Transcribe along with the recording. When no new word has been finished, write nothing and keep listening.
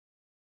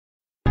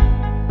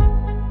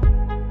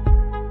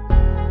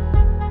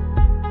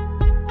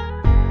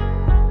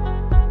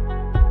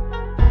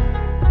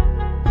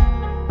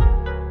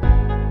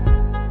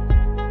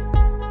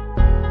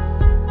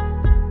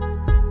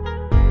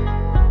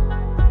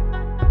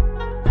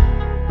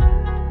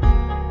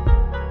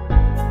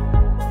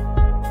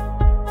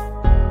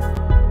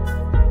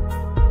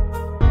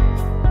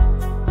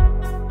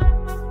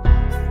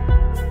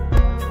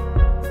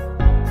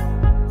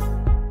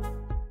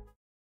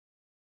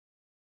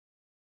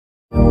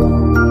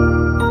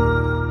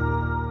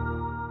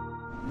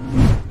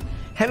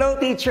Hello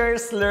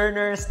teachers,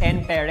 learners,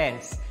 and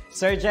parents.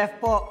 Sir Jeff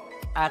po,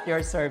 at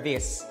your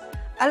service.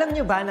 Alam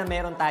nyo ba na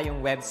meron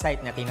tayong website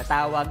na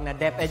tinatawag na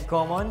DepEd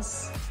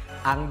Commons?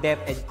 Ang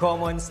DepEd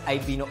Commons ay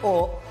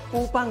binuo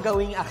upang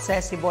gawing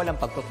accessible ang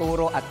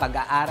pagtuturo at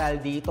pag-aaral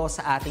dito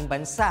sa ating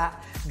bansa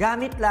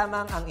gamit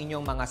lamang ang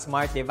inyong mga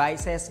smart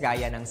devices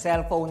gaya ng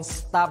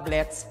cellphones,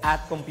 tablets, at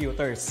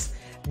computers.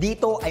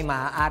 Dito ay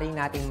maaari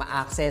nating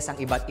ma-access ang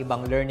iba't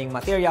ibang learning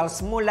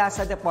materials mula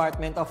sa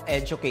Department of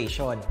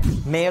Education.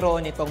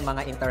 Meron itong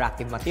mga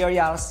interactive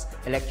materials,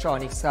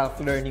 electronic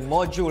self-learning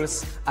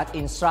modules, at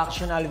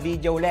instructional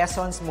video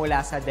lessons mula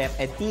sa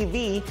DepEd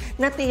TV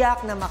na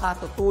tiyak na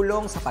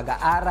makatutulong sa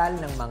pag-aaral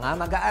ng mga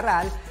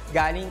mag-aaral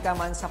galing ka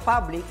man sa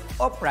public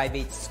o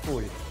private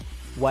school.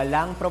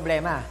 Walang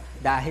problema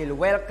dahil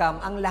welcome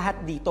ang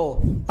lahat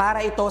dito. Para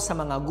ito sa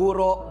mga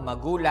guro,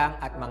 magulang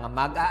at mga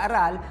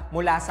mag-aaral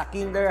mula sa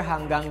kinder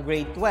hanggang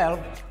grade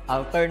 12,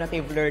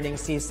 alternative learning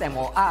system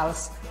o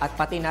ALS, at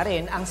pati na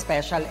rin ang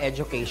special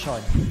education.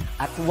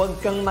 At huwag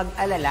kang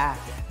mag-alala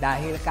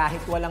dahil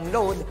kahit walang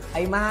load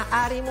ay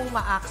maaari mong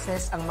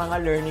ma-access ang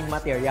mga learning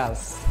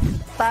materials.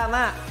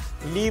 Tama!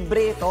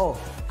 Libre ito.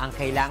 Ang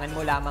kailangan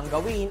mo lamang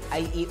gawin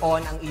ay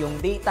i-on ang iyong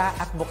data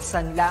at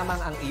buksan lamang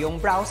ang iyong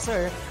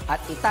browser at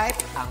i-type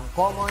ang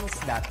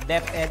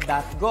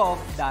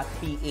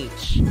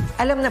commons.deped.gov.ph.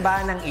 Alam na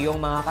ba ng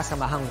iyong mga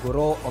kasamahang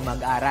guro o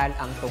mag-aral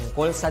ang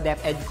tungkol sa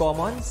DepEd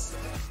Commons?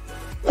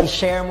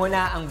 I-share mo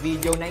na ang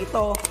video na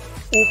ito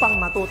upang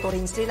matuto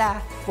rin sila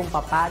kung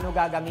paano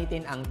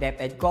gagamitin ang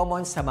DepEd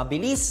Commons sa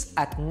mabilis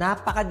at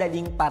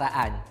napakadaling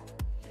paraan.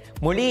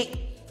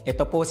 Muli,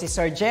 ito po si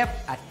Sir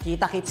Jeff at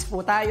kita-kits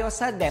po tayo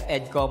sa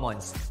DepEd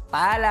Commons.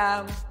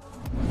 Paalam!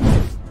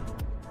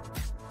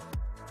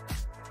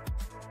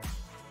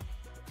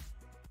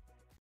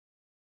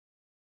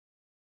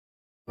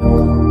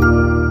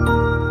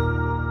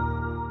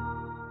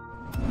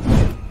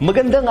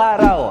 Magandang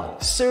araw!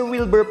 Sir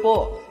Wilbur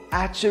po,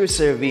 at your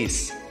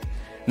service.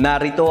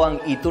 Narito ang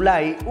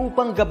ETULay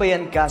upang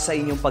gabayan ka sa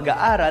inyong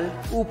pag-aaral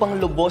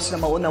upang lubos na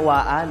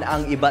maunawaan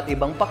ang iba't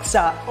ibang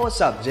paksa o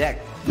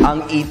subject.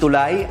 Ang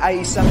ETULay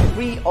ay isang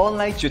free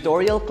online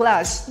tutorial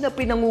class na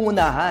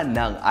pinangungunahan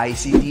ng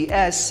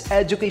DepEd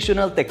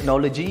Educational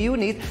Technology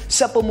Unit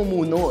sa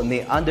pamumuno ni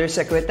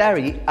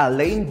Undersecretary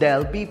Elaine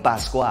Del B.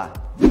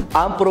 Pascua.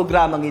 Ang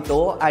programang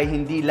ito ay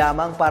hindi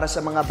lamang para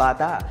sa mga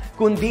bata,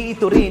 kundi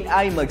ito rin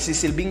ay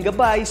magsisilbing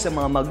gabay sa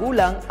mga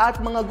magulang at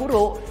mga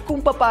guro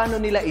kung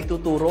paano nila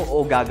ituturo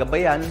o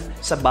gagabayan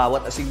sa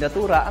bawat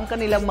asignatura ang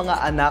kanilang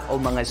mga anak o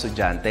mga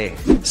estudyante.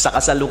 Sa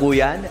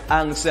kasalukuyan,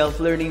 ang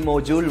self-learning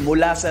module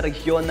mula sa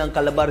rehiyon ng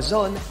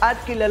Calabarzon at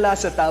kilala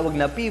sa tawag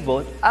na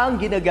pivot ang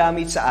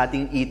ginagamit sa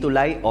ating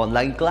ETULay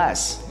online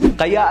class.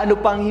 Kaya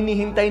ano pang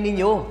hinihintay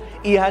ninyo?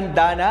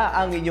 Ihanda na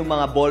ang inyong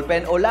mga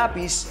ballpen o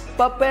lapis,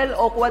 papel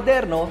o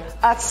kwaderno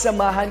at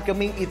samahan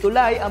kaming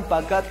itulay ang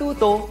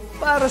pagkatuto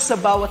para sa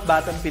bawat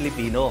batang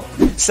Pilipino.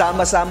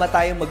 Sama-sama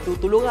tayong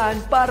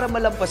magtutulungan para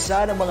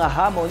malampasan ang mga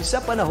hamon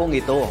sa panahong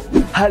ito.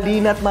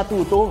 Halina't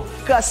matuto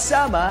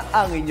kasama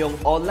ang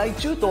inyong online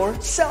tutor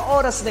sa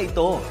oras na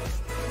ito.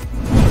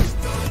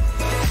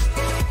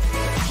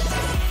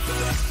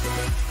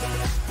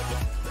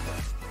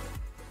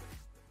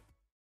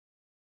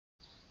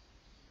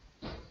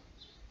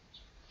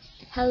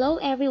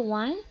 Hello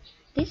everyone,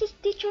 this is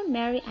Teacher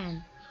Mary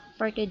Ann.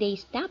 For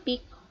today's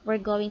topic, we're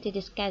going to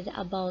discuss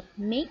about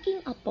making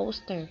a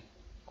poster,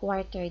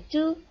 Quarter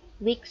 2,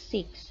 Week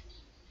 6.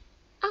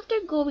 After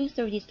going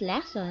through this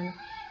lesson,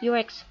 you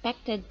are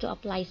expected to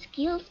apply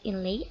skills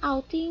in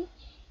layouting,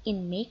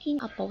 in making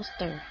a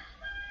poster.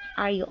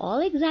 Are you all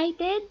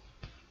excited?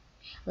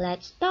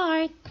 Let's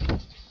start!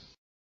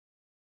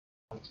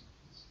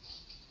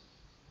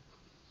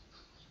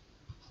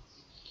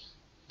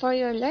 For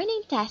your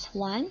learning task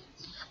 1,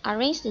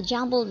 arrange the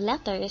jumbled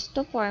letters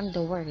to form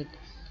the word.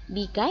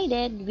 Be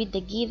guided with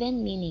the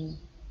given meaning.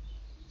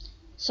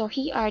 So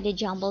here are the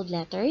jumbled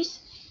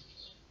letters.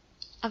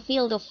 A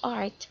field of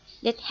art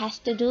that has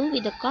to do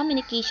with the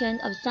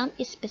communication of some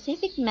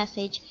specific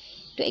message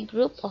to a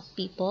group of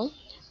people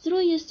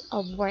through use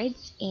of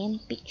words and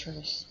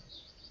pictures.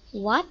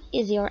 What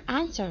is your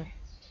answer?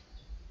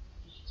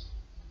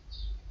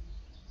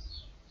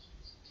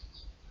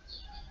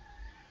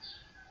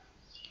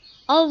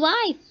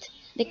 Alright!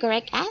 The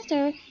correct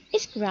answer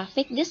is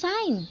graphic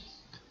design.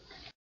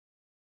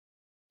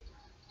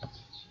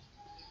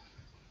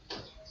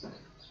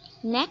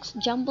 Next,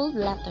 jumbled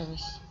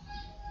letters.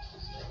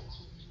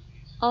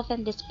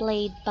 Often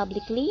displayed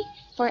publicly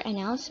for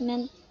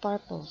announcement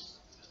purpose.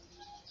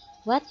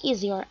 What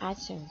is your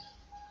answer?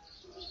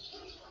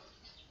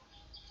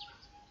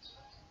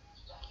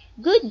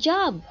 Good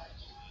job!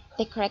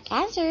 The correct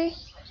answer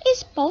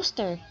is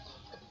poster.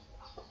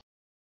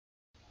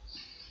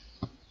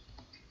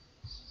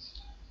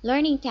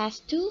 Learning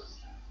task 2.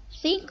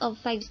 Think of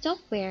 5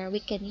 software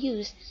we can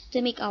use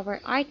to make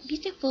our art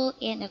beautiful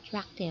and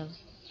attractive.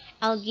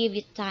 I'll give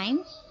you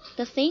time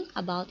to think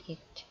about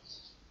it.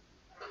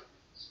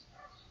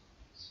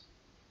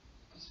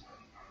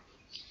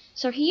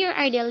 So here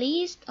are the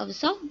list of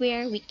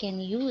software we can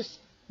use.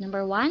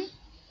 Number 1,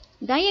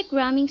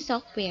 diagramming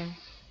software.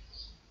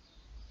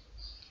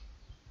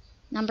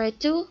 Number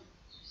 2,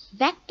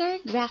 vector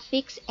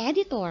graphics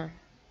editor.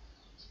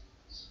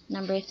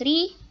 Number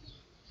 3,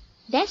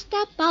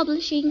 desktop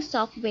publishing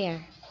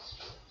software.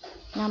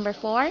 Number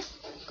 4,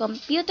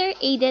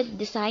 computer-aided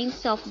design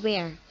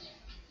software.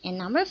 And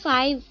number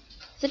 5,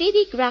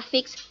 3D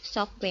graphics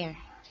software.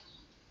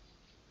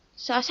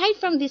 So aside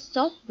from this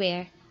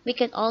software, we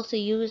can also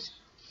use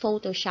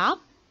Photoshop,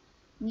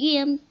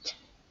 GIMP,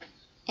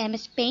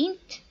 MS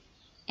Paint,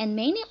 and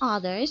many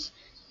others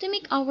to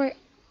make our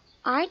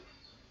art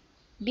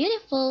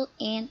beautiful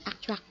and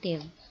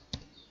attractive.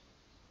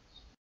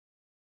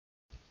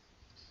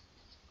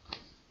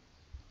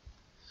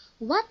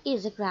 What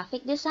is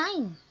graphic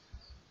design?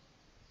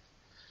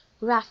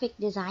 Graphic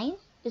design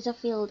is a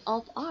field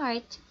of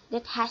art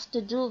that has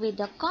to do with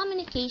the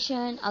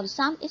communication of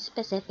some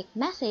specific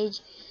message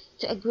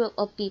to a group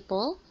of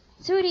people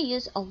through the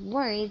use of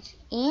words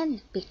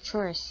and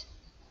pictures.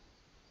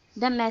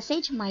 The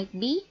message might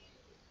be,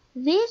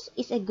 "This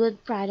is a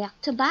good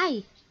product to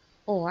buy,"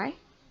 or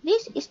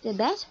 "This is the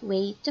best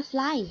way to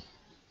fly."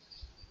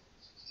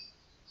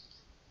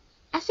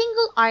 A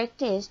single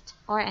artist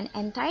or an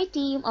entire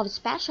team of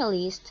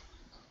specialists,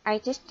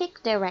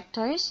 artistic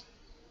directors,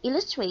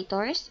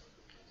 illustrators,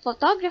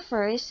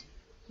 photographers,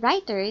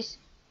 writers,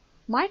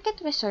 market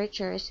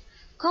researchers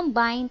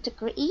combine to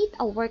create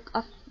a work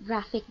of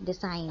graphic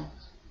design.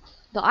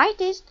 The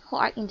artists who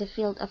are in the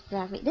field of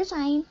graphic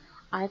design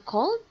are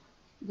called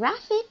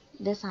graphic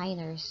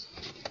designers.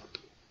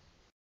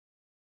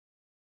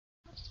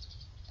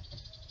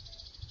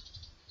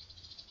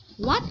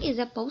 What is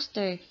a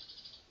poster?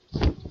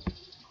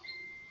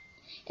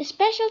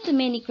 Special to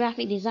many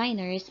graphic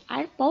designers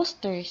are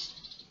posters.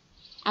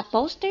 A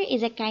poster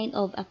is a kind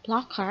of a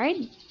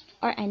placard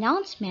or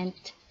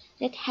announcement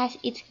that has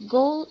its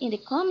goal in the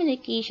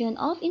communication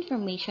of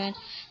information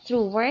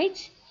through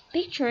words,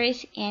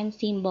 pictures, and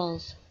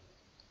symbols.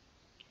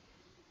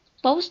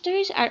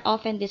 Posters are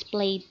often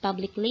displayed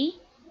publicly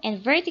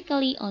and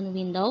vertically on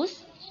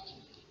windows,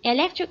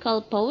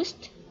 electrical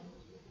posts,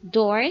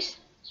 doors,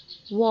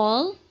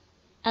 wall,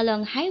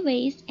 along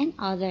highways, and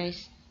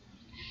others.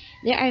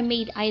 They are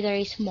made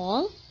either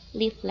small,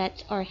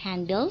 leaflets or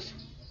handbills,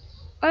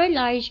 or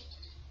large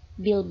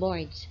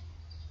billboards.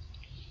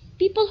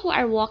 People who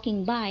are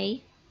walking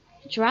by,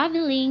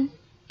 traveling,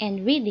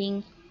 and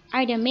reading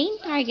are the main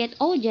target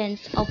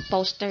audience of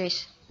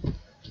posters.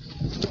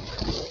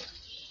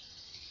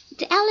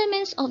 The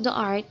elements of the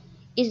art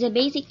is the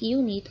basic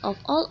unit of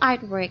all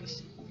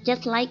artworks,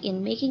 just like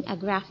in making a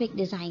graphic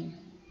design.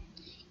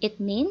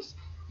 It means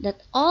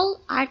that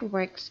all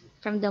artworks,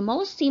 from the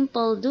most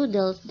simple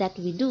doodles that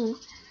we do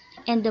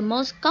and the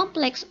most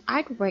complex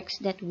artworks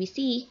that we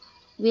see,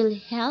 will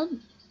have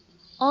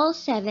all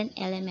 7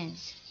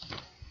 elements.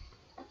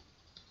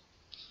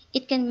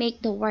 It can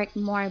make the work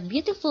more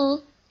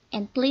beautiful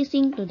and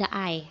pleasing to the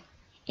eye.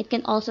 It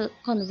can also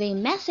convey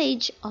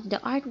message of the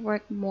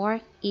artwork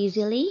more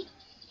easily.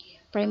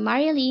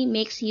 Primarily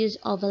makes use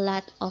of a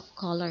lot of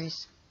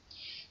colors.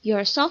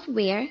 Your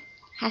software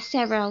has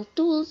several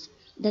tools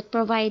that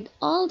provide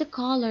all the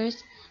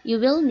colors you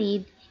will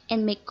need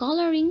and make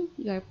coloring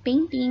your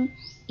painting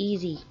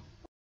easy.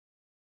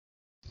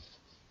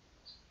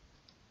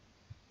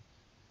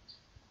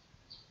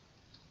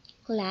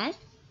 Class,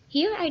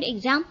 here are the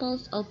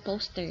examples of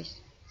posters.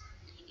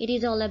 It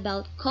is all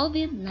about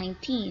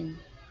COVID-19.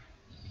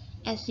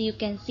 As you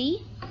can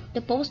see,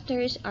 the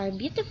posters are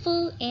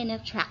beautiful and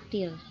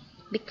attractive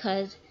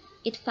because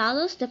it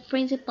follows the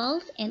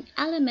principles and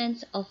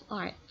elements of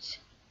art.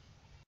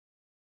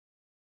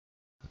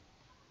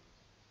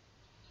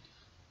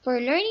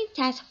 For Learning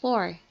Task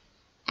 4,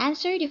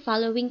 answer the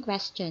following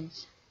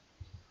questions.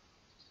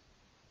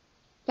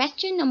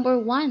 Question number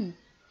 1.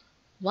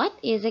 What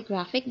is a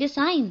graphic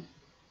design?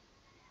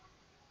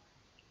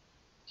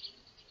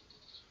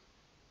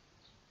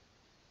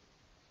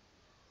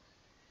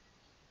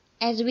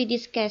 As we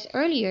discussed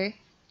earlier,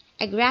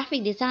 a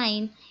graphic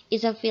design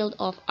is a field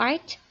of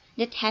art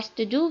that has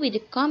to do with the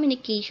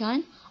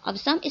communication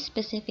of some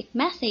specific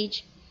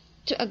message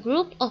to a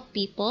group of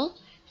people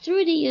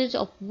through the use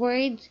of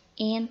words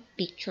and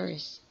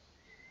pictures.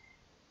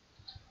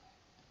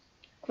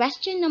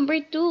 Question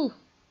number 2.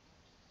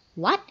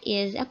 What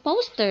is a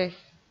poster?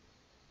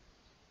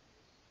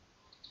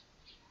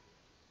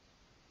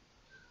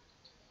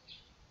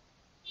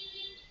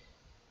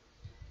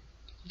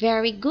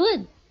 Very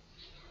good.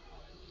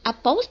 A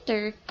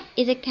poster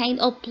is a kind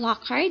of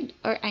placard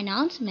or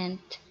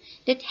announcement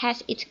that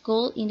has its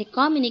goal in the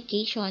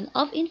communication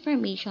of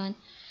information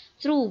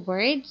through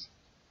words,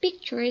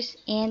 pictures,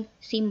 and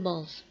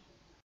symbols.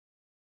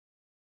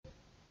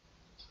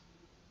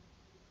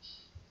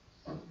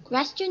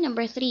 Question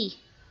number 3.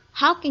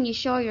 How can you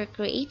show your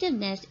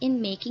creativeness in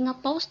making a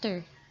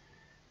poster?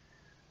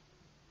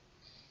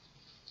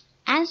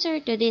 Answer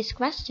to these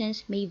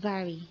questions may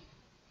vary.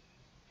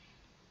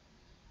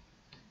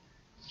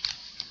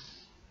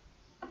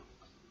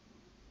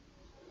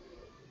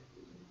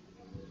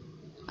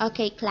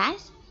 Okay,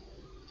 class,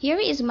 here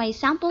is my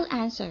sample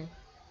answer.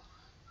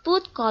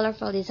 Put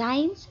colorful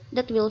designs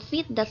that will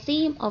fit the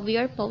theme of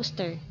your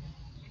poster.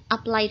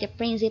 Apply the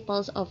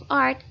principles of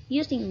art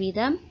using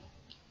rhythm,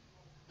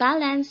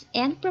 balance,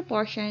 and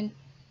proportion,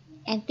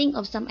 and think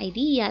of some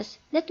ideas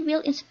that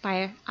will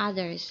inspire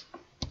others.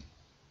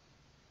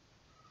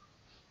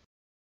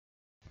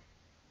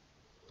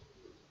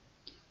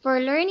 For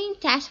learning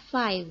task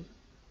 5,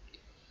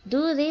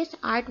 do this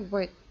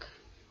artwork.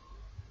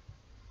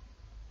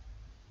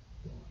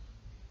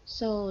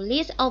 So,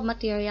 list of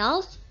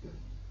materials.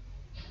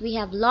 We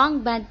have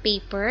long band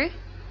paper,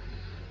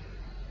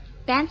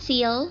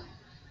 pencil,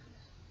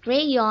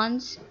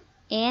 crayons,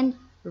 and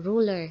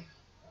ruler.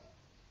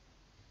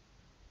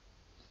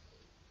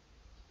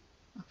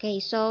 Okay,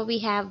 so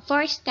we have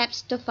 4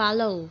 steps to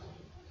follow.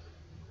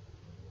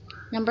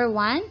 Number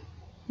 1,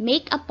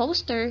 make a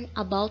poster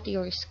about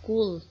your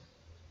school.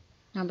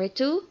 Number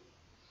 2,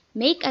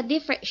 make a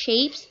different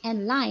shapes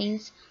and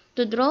lines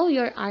to draw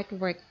your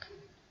artwork.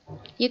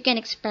 You can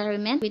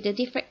experiment with the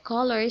different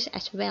colors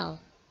as well.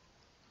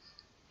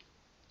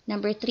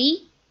 Number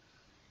 3,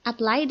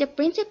 apply the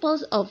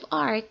principles of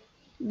art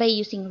by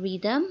using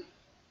rhythm,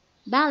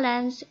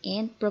 balance,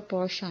 and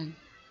proportion.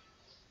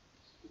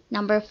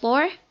 Number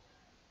 4,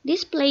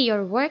 display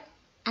your work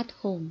at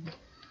home.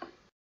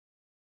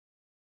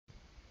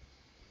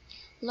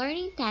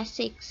 Learning task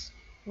 6,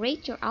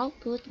 rate your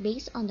output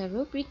based on the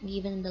rubric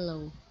given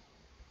below.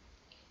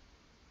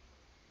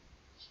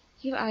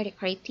 Here are the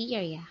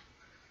criteria.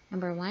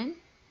 Number 1,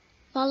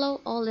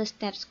 follow all the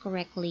steps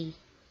correctly.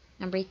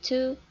 Number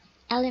 2,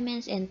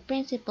 elements and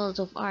principles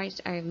of arts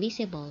are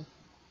visible.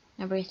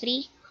 Number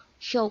 3,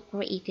 show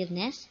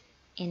creativeness.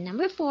 And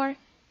number 4,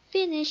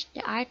 finish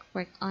the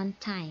artwork on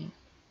time.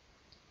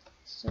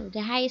 So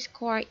the high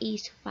score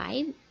is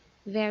 5,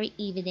 very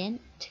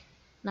evident.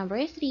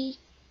 Number 3,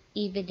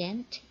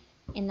 evident.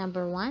 And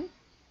number 1,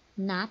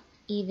 not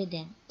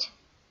evident.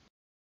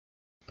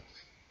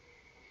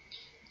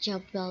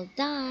 Job well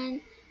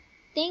done.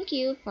 Thank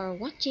you for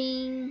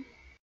watching.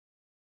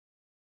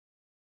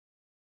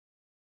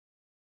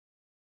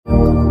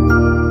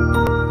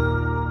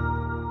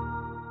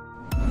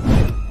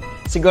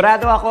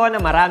 Sigurado ako na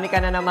marami ka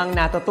na namang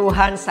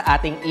natutuhan sa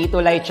ating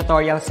ETULay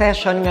tutorial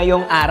session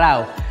ngayong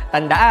araw.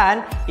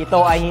 Tandaan, ito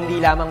ay hindi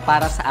lamang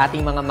para sa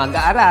ating mga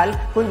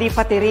mag-aaral, kundi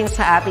pati rin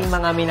sa ating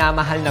mga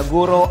minamahal na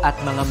guro at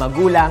mga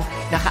magulang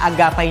na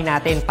kaagapay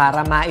natin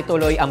para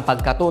maituloy ang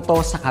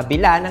pagkatuto sa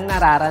kabila ng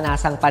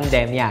nararanasang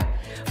pandemya.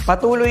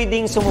 Patuloy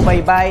ding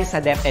sumubaybay sa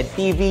DepEd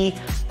TV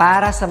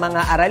para sa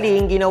mga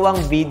araling ginawang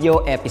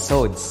video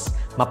episodes.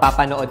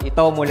 Mapapanood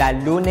ito mula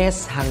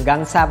Lunes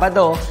hanggang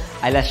Sabado,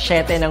 alas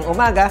 7 ng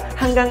umaga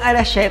hanggang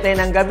alas 7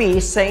 ng gabi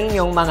sa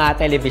inyong mga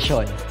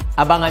telebisyon.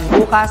 Abangan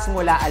bukas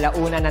mula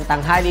 1:00 ng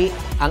tanghali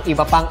ang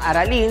iba pang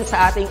aralin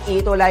sa ating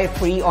ETULay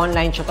free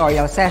online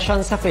tutorial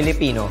session sa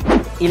Filipino.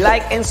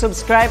 I-like and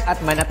subscribe at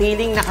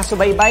manatiling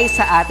nakasubaybay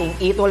sa ating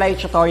ETULay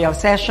tutorial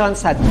session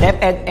sa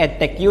DepEd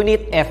Edtech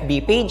Unit FB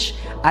page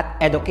at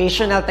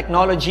Educational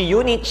Technology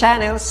Unit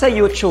channel sa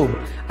YouTube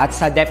at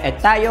sa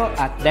DepEd Tayo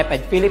at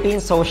DepEd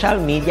Philippines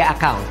social media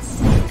accounts.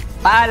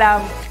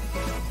 Paalam!